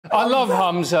I love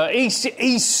Hamza.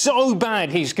 He's so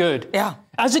bad, he's good. Yeah.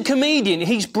 As a comedian,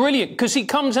 he's brilliant because he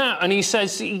comes out and he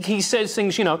says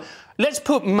things, you know, let's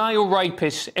put male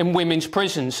rapists in women's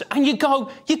prisons. And you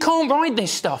go, you can't write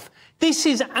this stuff. This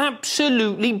is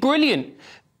absolutely brilliant.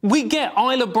 We get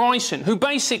Isla Bryson, who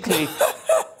basically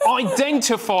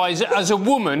identifies as a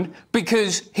woman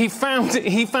because he found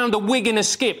a wig and a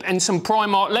skip and some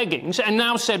Primark leggings and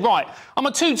now said, right, I'm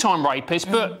a two-time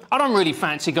rapist, but I don't really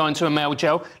fancy going to a male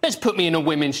jail. Let's put me in a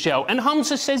women's jail. And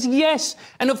Hamza says yes.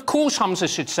 And of course Hamza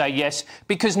should say yes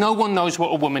because no one knows what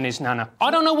a woman is, Nana. I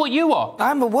don't know what you are.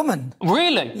 I'm a woman.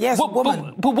 Really? Yes, a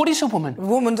woman. But what is a woman? A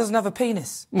woman doesn't have a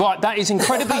penis. Right, that is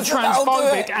incredibly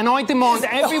transphobic, and I demand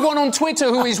everyone on Twitter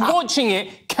who is watching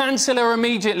it cancel her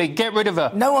immediately. Get rid of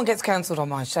her. No one gets cancelled on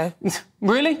my show.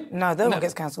 Really? No, no one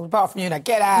gets cancelled, apart from you. Now,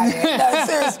 get out of here. No,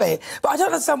 seriously. But I don't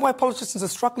understand why politicians are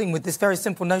struggling with this very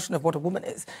simple notion of what a woman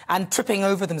is and tripping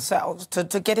over themselves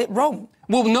to get it wrong.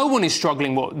 Well, no one is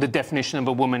struggling what the definition of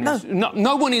a woman is.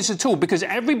 No one is at all, because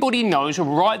everybody knows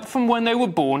right from when they were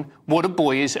born what a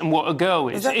boy is and what a girl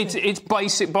is. Exactly. It's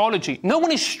basic biology. No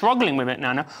one is struggling with it,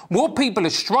 Nana. What people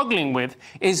are struggling with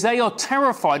is they are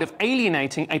terrified of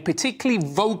alienating a particularly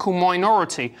vocal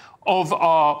minority of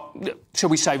our,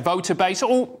 shall we say, voter base,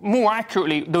 or more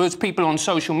accurately, those people on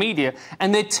social media,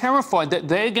 and they're terrified that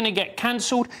they're going to get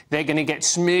cancelled, they're going to get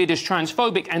smeared as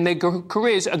transphobic, and their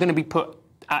careers are going to be put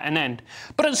at an end.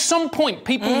 But at some point,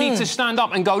 people need to stand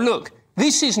up and go, look,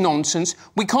 this is nonsense,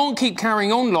 we can't keep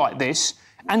carrying on like this,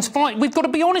 and we've got to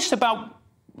be honest about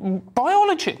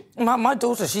biology. My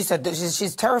daughter, she said that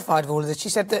she's terrified of all of this. She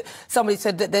said that somebody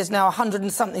said that there's now 100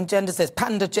 and something genders. There's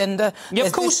panda gender. Yeah,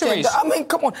 of course there is. I mean,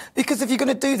 come on. Because if you're going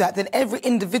to do that, then every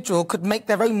individual could make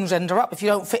their own gender up if you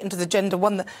don't fit into the gender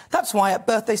one. That's why at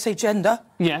birth they say gender.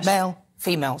 Yes. Male,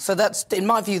 female. So that's, in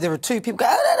my view, there are two people.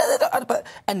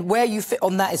 And where you fit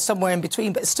on that is somewhere in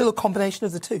between, but it's still a combination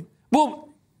of the two. Well,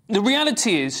 the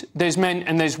reality is there's men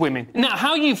and there's women. Now,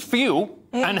 how you feel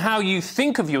and how you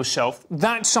think of yourself,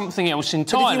 that's something else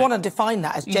entirely. But if you want to define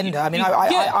that as gender, I mean,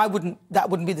 I wouldn't... That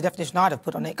wouldn't be the definition I'd have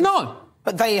put on it. No.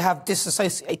 But they have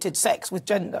disassociated sex with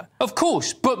gender. Of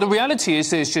course, but the reality is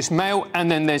there's just male and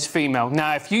then there's female.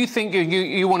 Now, if you think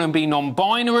you want to be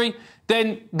non-binary,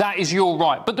 then that is your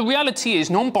right. But the reality is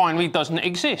non-binary doesn't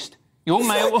exist. You're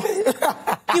male.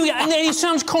 And it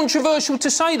sounds controversial to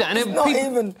say that.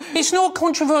 And it's not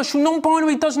controversial.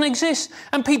 Non-binary doesn't exist.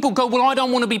 And people go, well, I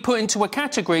don't want to be put into a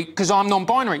category because I'm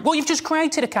non-binary. Well, you've just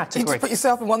created a category. You just put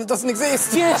yourself in one that doesn't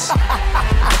exist. Yes.